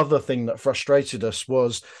another thing that frustrated us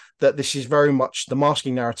was that this is very much, the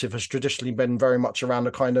masking narrative has traditionally been very much around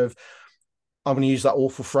a kind of, I'm going to use that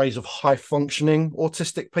awful phrase of high functioning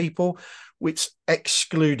autistic people, which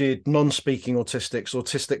excluded non-speaking autistics,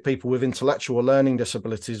 autistic people with intellectual or learning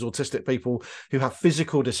disabilities, autistic people who have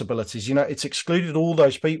physical disabilities. You know, it's excluded all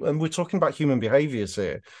those people. And we're talking about human behaviors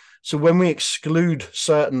here. So when we exclude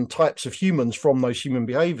certain types of humans from those human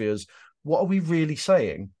behaviors, what are we really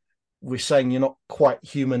saying? We're saying you're not quite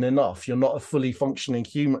human enough. You're not a fully functioning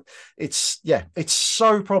human. It's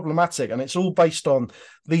so problematic. And it's all based on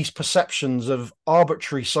these perceptions of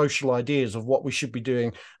arbitrary social ideas of what we should be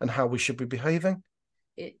doing and how we should be behaving.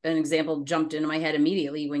 An example jumped into my head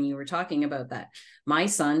immediately when you were talking about that. My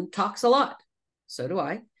son talks a lot. So do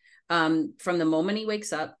I. From the moment he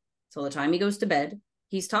wakes up till the time he goes to bed,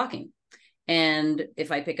 he's talking. And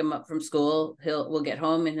if I pick him up from school, we'll get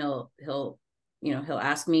home and he'll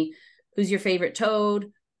ask me, who's your favorite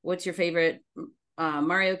Toad? What's your favorite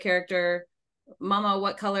Mario character? Mama,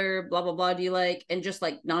 what color, blah, blah, blah, do you like? And just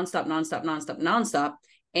like nonstop.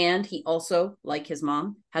 And he also, like his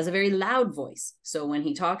mom, has a very loud voice. So when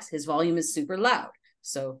he talks, his volume is super loud.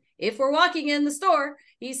 So if we're walking in the store,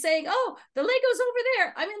 he's saying, oh, the Lego's over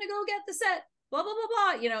there. I'm going to go get the set, blah, blah,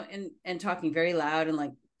 blah, blah, and talking very loud and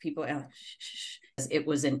like people, shh. It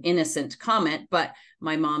was an innocent comment, but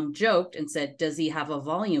my mom joked and said, does he have a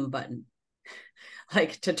volume button?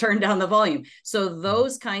 Like to turn down the volume. So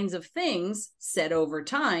those kinds of things said over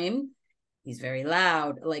time, he's very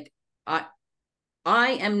loud. Like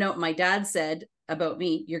my dad said about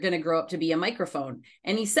me, you're going to grow up to be a microphone.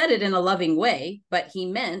 And he said it in a loving way, but he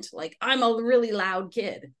meant like, I'm a really loud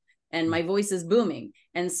kid and my voice is booming.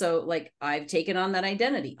 And so like, I've taken on that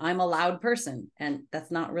identity. I'm a loud person, and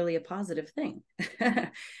that's not really a positive thing.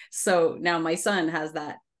 So now my son has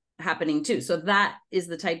that happening too. So that is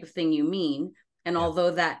the type of thing you mean. And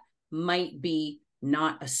although that might be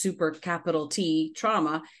not a super capital T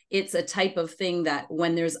trauma, it's a type of thing that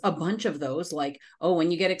when there's a bunch of those, like, oh,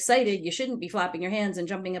 when you get excited, you shouldn't be flapping your hands and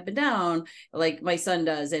jumping up and down like my son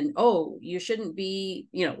does. And, oh, you shouldn't be,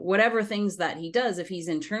 whatever things that he does, if he's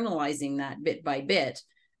internalizing that bit by bit,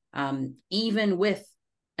 even with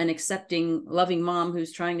an accepting, loving mom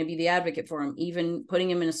who's trying to be the advocate for him, even putting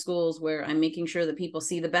him in schools where I'm making sure that people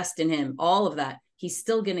see the best in him, all of that, he's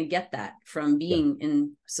still going to get that from being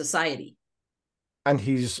in society. And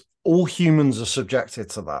all humans are subjected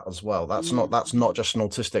to that as well. That's not just an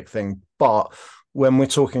autistic thing. But when we're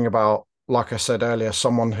talking about, like I said earlier,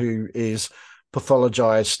 someone who is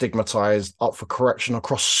pathologized, stigmatized, up for correction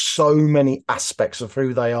across so many aspects of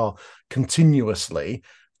who they are continuously,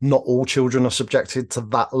 not all children are subjected to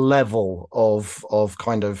that level of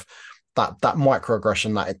kind of that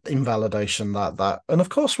microaggression, that invalidation, that and of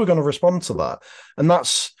course we're going to respond to that. And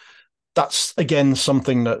that's again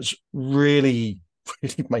something that's really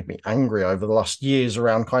made me angry over the last years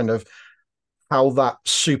around kind of how that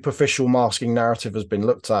superficial masking narrative has been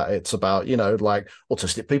looked at. It's about, like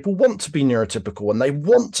autistic people want to be neurotypical and they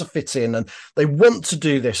want to fit in and they want to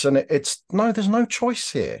do this. And it's no, there's no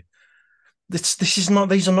choice here. These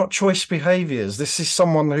are not choice behaviors. This is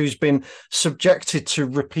someone who's been subjected to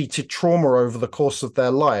repeated trauma over the course of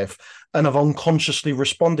their life and have unconsciously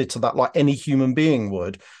responded to that like any human being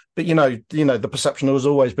would. But, the perception has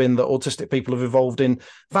always been that autistic people have evolved in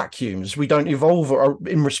vacuums. We don't evolve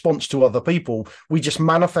in response to other people. We just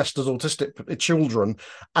manifest as autistic children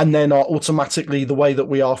and then are automatically the way that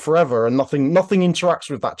we are forever. And nothing interacts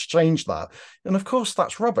with that to change that. And of course,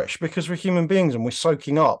 that's rubbish because we're human beings and we're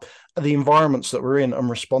soaking up the environments that we're in and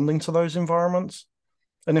responding to those environments.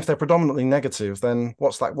 And if they're predominantly negative, then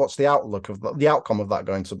what's the outlook of the outcome of that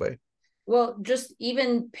going to be? Well, just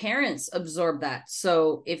even parents absorb that.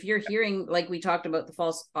 So if you're hearing, like we talked about the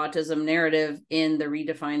false autism narrative in the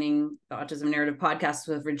Redefining the Autism Narrative podcast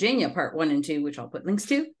with Virginia, part 1 and 2, which I'll put links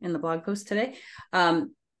to in the blog post today.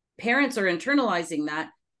 Parents are internalizing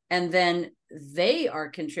that, and then they are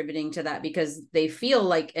contributing to that because they feel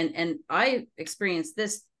like, and I experienced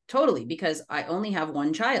this totally because I only have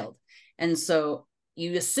one child. And so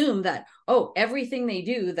you assume that, oh, everything they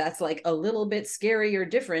do that's like a little bit scary or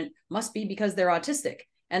different must be because they're autistic.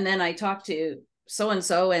 And then I talk to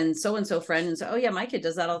so-and-so friend and say, oh yeah, my kid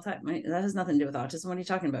does that all the time. That has nothing to do with autism. What are you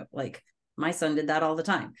talking about? Like my son did that all the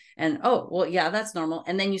time. And, oh, well, yeah, that's normal.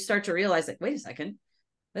 And then you start to realize like, wait a second,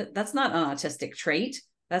 that's not an autistic trait.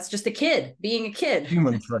 That's just a kid being a kid.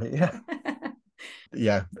 Human trait, yeah.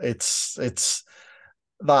 Yeah, it's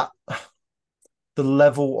that the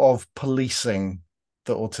level of policing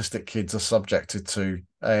that autistic kids are subjected to,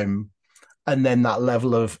 and then that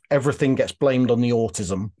level of everything gets blamed on the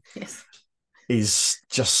autism. Yes, is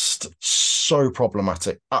just so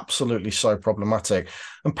problematic, absolutely so problematic.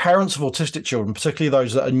 And parents of autistic children, particularly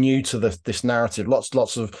those that are new to this narrative,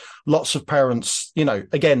 lots of parents, you know,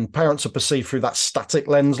 again, parents are perceived through that static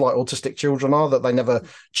lens like autistic children are, that they never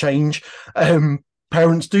change.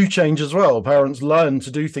 Parents do change as well. Parents learn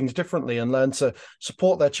to do things differently and learn to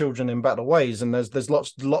support their children in better ways. And there's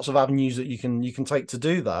lots of avenues that you can take to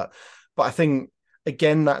do that. But I think,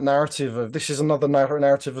 again, that narrative of this is another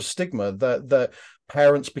narrative of stigma, that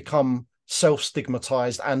parents become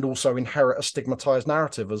self-stigmatized and also inherit a stigmatized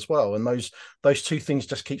narrative as well. And those two things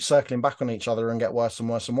just keep circling back on each other and get worse and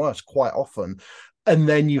worse and worse quite often. And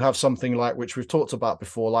then you have something like, which we've talked about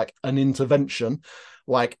before, like an intervention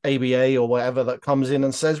like ABA or whatever that comes in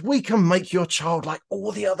and says, we can make your child like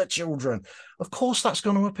all the other children. Of course, that's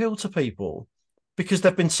going to appeal to people because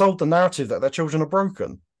they've been sold the narrative that their children are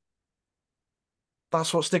broken.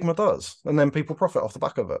 That's what stigma does. And then people profit off the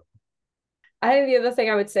back of it. I think the other thing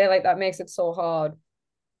I would say, like, that makes it so hard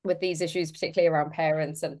with these issues, particularly around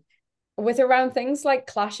parents and with around things like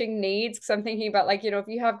clashing needs, because I'm thinking about, like, you know, if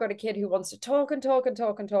you have got a kid who wants to talk and talk and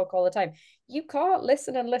talk and talk all the time, you can't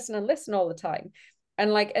listen and listen and listen all the time.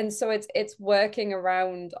 And so it's working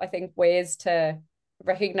around, I think, ways to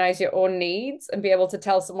recognize your own needs and be able to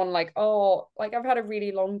tell someone like, oh, like, I've had a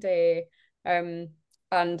really long day, and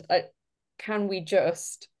can we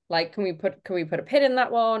just, like, can we put a pin in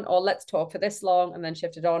that one, or let's talk for this long and then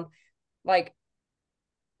shift it on, like,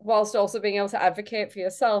 whilst also being able to advocate for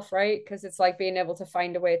yourself, right? Because it's like being able to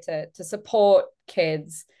find a way to support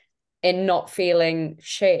kids in not feeling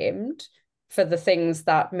shamed for the things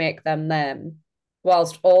that make them them,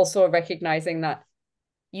 whilst also recognizing that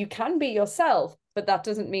you can be yourself, but that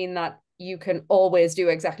doesn't mean that you can always do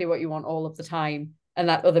exactly what you want all of the time, and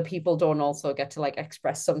that other people don't also get to, like,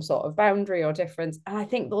 express some sort of boundary or difference. And I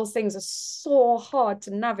think those things are so hard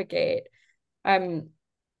to navigate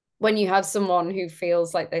when you have someone who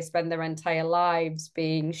feels like they spend their entire lives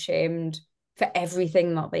being shamed for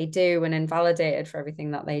everything that they do and invalidated for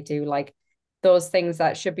everything that they do. Like, those things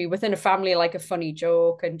that should be within a family, like a funny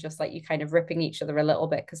joke and just like you kind of ripping each other a little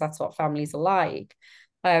bit because that's what families are like.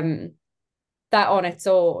 That on its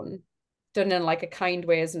own, done in like a kind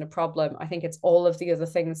way, isn't a problem. I think it's all of the other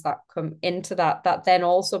things that come into that then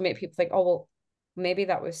also make people think, oh, well, maybe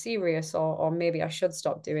that was serious, or maybe I should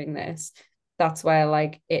stop doing this. That's where,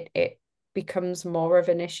 like, it becomes more of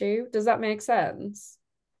an issue. Does that make sense?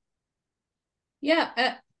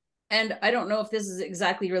 Yeah. And I don't know if this is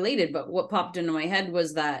exactly related, but what popped into my head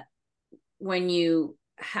was that when you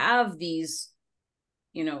have these,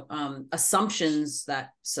 you know, assumptions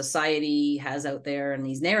that society has out there and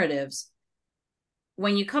these narratives,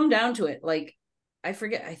 when you come down to it, like, I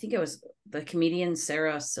forget, I think it was the comedian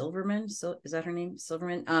Sarah Silverman. So is that her name?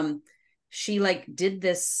 Silverman. She like did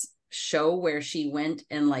this show where she went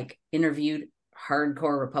and like interviewed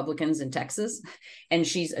hardcore Republicans in Texas, and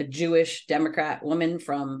she's a Jewish Democrat woman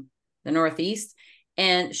from the Northeast,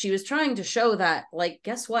 and she was trying to show that, like,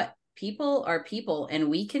 guess what, people are people and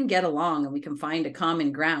we can get along and we can find a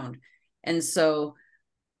common ground. And so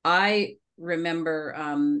I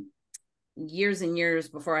remember years and years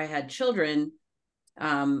before I had children,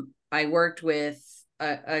 I worked with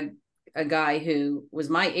a guy who was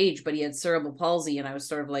my age, but he had cerebral palsy, and I was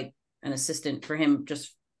sort of like an assistant for him,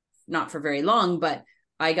 just not for very long, but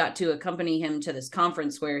I got to accompany him to this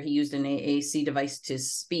conference where he used an AAC device to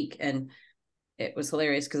speak. And it was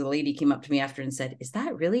hilarious because a lady came up to me after and said, is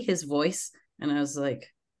that really his voice? And I was like,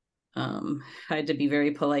 I had to be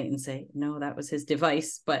very polite and say, no, that was his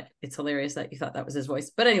device, but it's hilarious that you thought that was his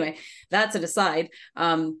voice. But anyway, that's an aside.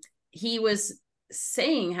 He was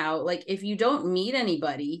saying how, like, if you don't meet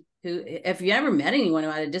anybody if you ever met anyone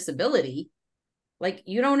who had a disability, like,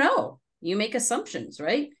 you don't know, you make assumptions,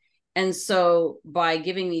 right? And so by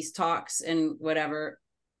giving these talks and whatever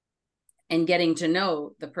and getting to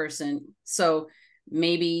know the person, so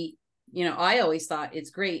maybe, you know, I always thought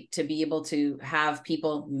it's great to be able to have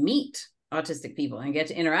people meet autistic people and get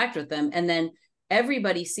to interact with them. And then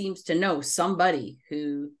everybody seems to know somebody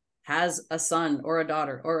who has a son or a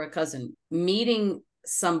daughter or a cousin. Meeting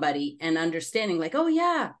somebody and understanding, like, oh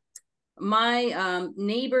yeah, my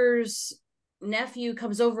neighbor's nephew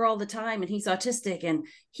comes over all the time and he's autistic and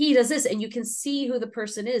he does this, and you can see who the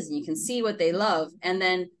person is and you can see what they love, and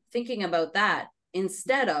then thinking about that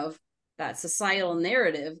instead of that societal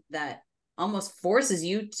narrative that almost forces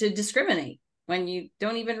you to discriminate when you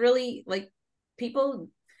don't even really like people.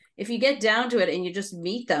 If you get down to it and you just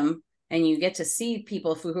meet them and you get to see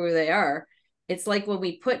people for who they are, it's like when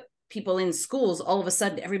we put people in schools, all of a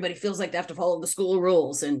sudden everybody feels like they have to follow the school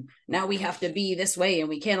rules, and now we have to be this way and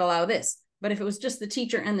we can't allow this. But if it was just the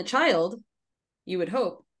teacher and the child, you would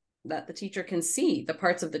hope that the teacher can see the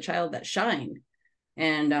parts of the child that shine.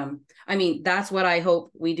 And I mean, that's what I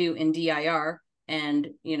hope we do in DIR. And,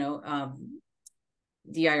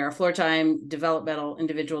 DIR floor time, developmental,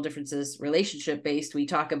 individual differences, relationship based. We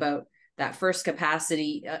talk about that first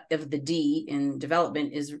capacity of the D in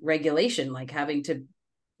development is regulation, like having to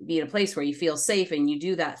be in a place where you feel safe, and you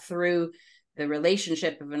do that through the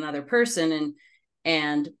relationship of another person,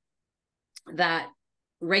 and that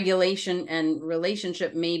regulation and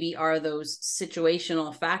relationship maybe are those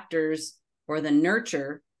situational factors or the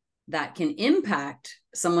nurture that can impact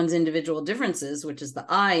someone's individual differences, which is the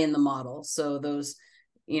I in the model. So those,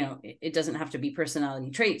 it doesn't have to be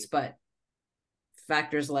personality traits, but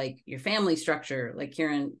factors like your family structure, like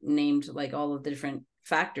Kieran named, like all of the different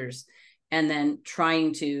factors, and then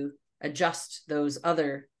trying to adjust those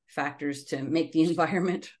other factors to make the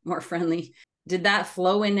environment more friendly. Did that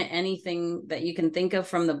flow into anything that you can think of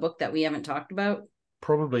from the book that we haven't talked about?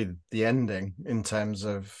 Probably the ending, in terms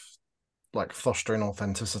of like fostering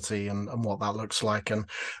authenticity and what that looks like, and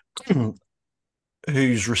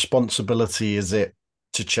whose responsibility is it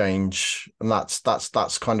to change. And that's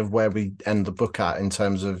kind of where we end the book at, in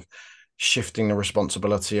terms of shifting the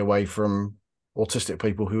responsibility away from autistic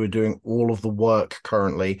people who are doing all of the work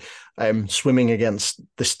currently, swimming against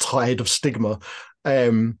this tide of stigma,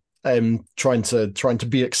 trying to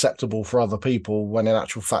be acceptable for other people, when in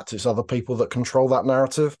actual fact it's other people that control that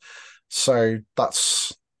narrative. So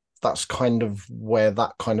that's kind of where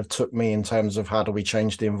that kind of took me, in terms of how do we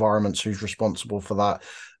change the environments, who's responsible for that,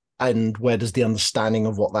 and where does the understanding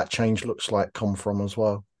of what that change looks like come from as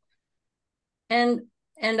well.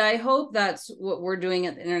 And I hope that's what we're doing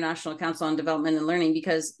at the International Council on Development and Learning,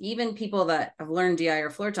 because even people that have learned DI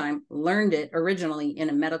or floor time learned it originally in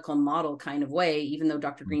a medical model kind of way, even though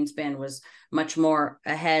Dr. Greenspan was much more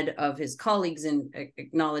ahead of his colleagues in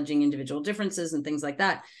acknowledging individual differences and things like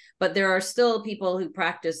that. But there are still people who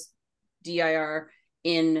practice DIR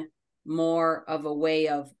in more of a way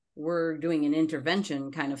of, we're doing an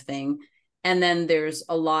intervention kind of thing. And then there's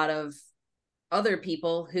a lot of other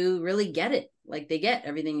people who really get it. Like they get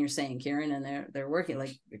everything you're saying, Kieran, and they're working,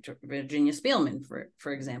 like Virginia Spielman,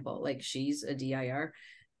 for example, like she's a DIR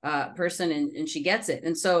person, and she gets it.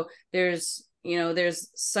 And so there's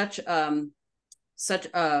such a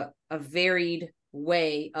varied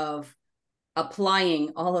way of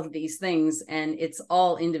applying all of these things, and it's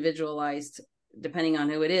all individualized depending on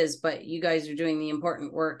who it is. But you guys are doing the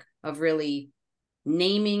important work of really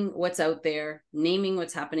naming what's out there, naming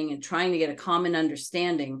what's happening, and trying to get a common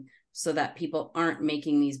understanding so that people aren't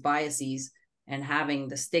making these biases and having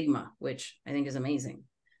the stigma, which I think is amazing.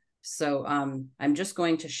 So I'm just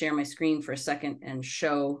going to share my screen for a second and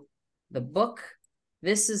show the book.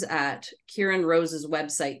 This is at Kieran Rose's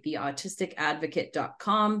website,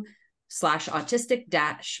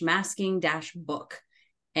 theautistic.com/autistic-masking-book.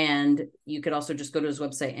 And you could also just go to his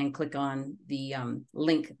website and click on the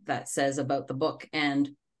link that says about the book.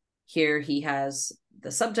 And here he has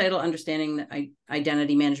the subtitle, Understanding the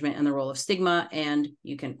Identity Management and the Role of Stigma. And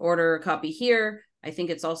you can order a copy here. I think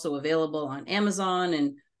it's also available on Amazon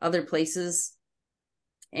and other places.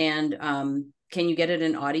 And can you get it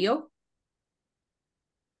in audio?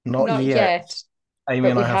 Not yet.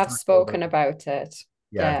 Amy, but we have spoken about it.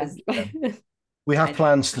 Yeah. We have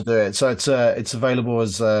plans to do it. So it's available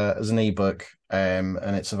as an ebook, and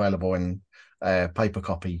it's available in paper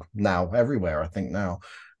copy now everywhere, I think now.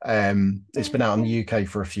 It's been out in the UK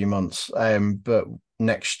for a few months, but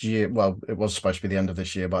next year, well, it was supposed to be the end of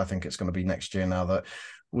this year, but I think it's going to be next year now that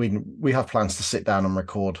we have plans to sit down and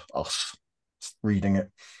record us reading it.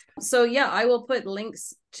 So yeah, I will put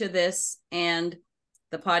links to this and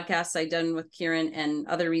the podcasts I've done with Kieran and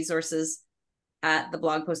other resources at the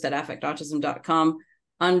blog post at affectautism.com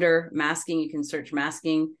under masking. You can search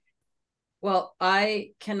masking. Well,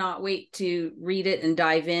 I cannot wait to read it and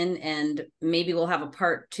dive in, and maybe we'll have a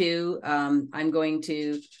part 2. I'm going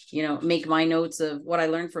to, make my notes of what I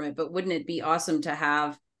learned from it, but wouldn't it be awesome to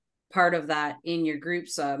have part of that in your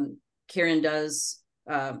groups? Kieran does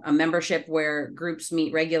a membership where groups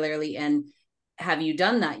meet regularly, and have you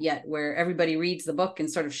done that yet, where everybody reads the book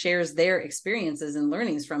and sort of shares their experiences and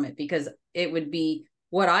learnings from it? Because it would be,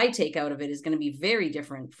 what I take out of it is going to be very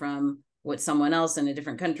different from what someone else in a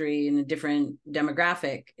different country, in a different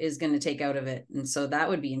demographic, is going to take out of it. And so that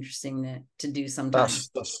would be interesting to do sometime.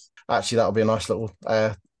 That's actually, that'll be a nice little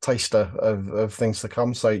taster of things to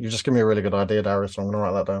come. So you just give me a really good idea, Darius. So I'm going to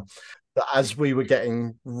write that down. But as we were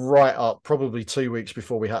getting right up, probably 2 weeks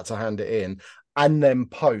before we had to hand it in, and then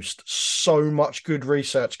post, so much good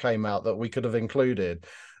research came out that we could have included.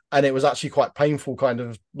 And it was actually quite painful, kind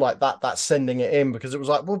of like that sending it in, because it was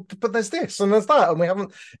like, well, but there's this and there's that,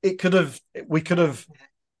 and we could have,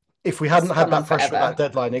 if we hadn't had that pressure at that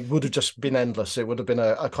deadline, it would have just been endless. It would have been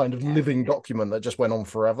a kind of living document that just went on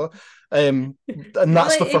forever. And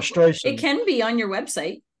that's the frustration. It can be on your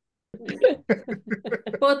website.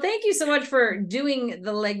 Well, thank you so much for doing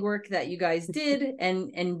the legwork that you guys did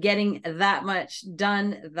and getting that much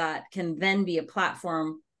done that can then be a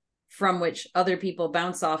platform from which other people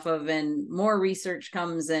bounce off of, and more research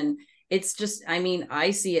comes. And it's just, I mean,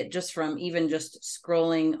 I see it just from even just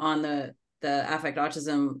scrolling on the Affect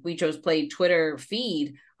Autism We Chose Play Twitter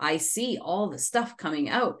feed. I see all the stuff coming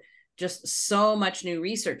out, just so much new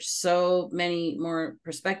research, so many more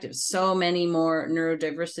perspectives, so many more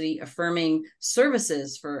neurodiversity affirming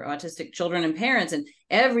services for autistic children and parents, and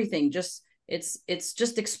everything just, it's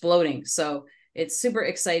just exploding. So it's super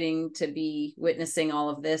exciting to be witnessing all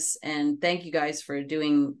of this. And thank you guys for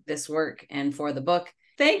doing this work and for the book.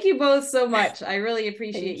 Thank you both so much. I really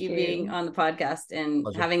appreciate you being on the podcast and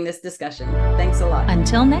having this discussion. Thanks a lot.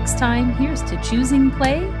 Until next time, here's to choosing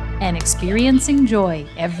play and experiencing joy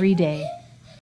every day.